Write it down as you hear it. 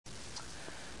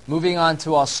Moving on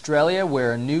to Australia,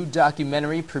 where a new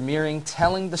documentary premiering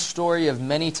telling the story of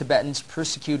many Tibetans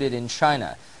persecuted in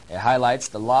China. It highlights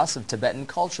the loss of Tibetan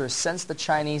culture since the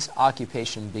Chinese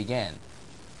occupation began.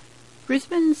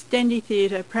 Brisbane's Dendy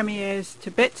Theatre premieres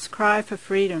Tibet's Cry for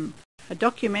Freedom, a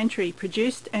documentary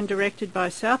produced and directed by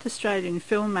South Australian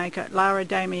filmmaker Lara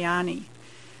Damiani.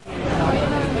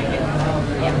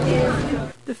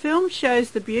 The film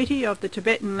shows the beauty of the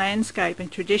Tibetan landscape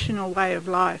and traditional way of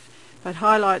life, but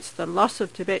highlights the loss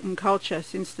of Tibetan culture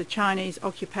since the Chinese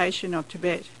occupation of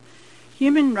Tibet.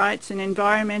 Human rights and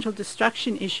environmental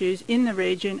destruction issues in the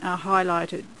region are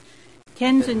highlighted.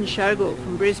 Tenzin Choegyal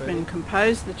from Brisbane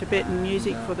composed the Tibetan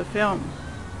music for the film.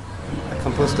 I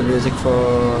composed the music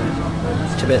for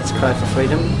Tibet's Cry for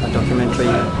Freedom, a documentary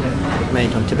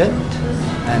made on Tibet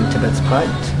and Tibet's plight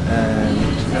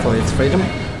and for its freedom.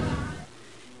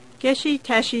 Geshe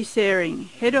Tashi Sering,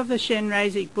 head of the CHEN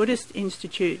Buddhist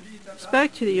Institute,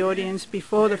 spoke to the audience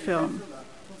before the film.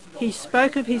 He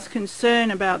spoke of his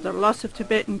concern about the loss of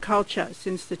Tibetan culture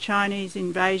since the Chinese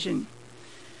invasion.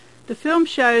 The film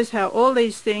shows how all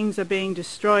these things are being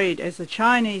destroyed as the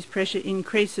Chinese pressure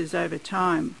increases over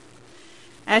time.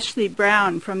 Ashley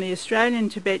Brown from the Australian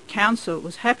Tibet Council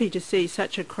was happy to see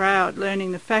such a crowd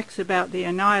learning the facts about the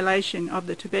annihilation of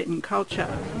the Tibetan culture.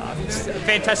 It's a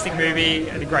fantastic movie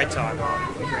at a great time,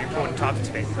 a very important time for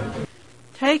Tibet.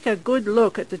 Take a good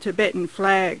look at the Tibetan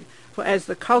flag, for as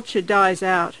the culture dies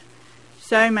out,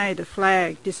 so may the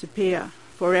flag disappear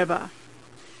forever.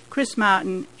 Chris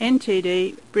Martin,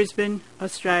 NTD, Brisbane,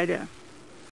 Australia.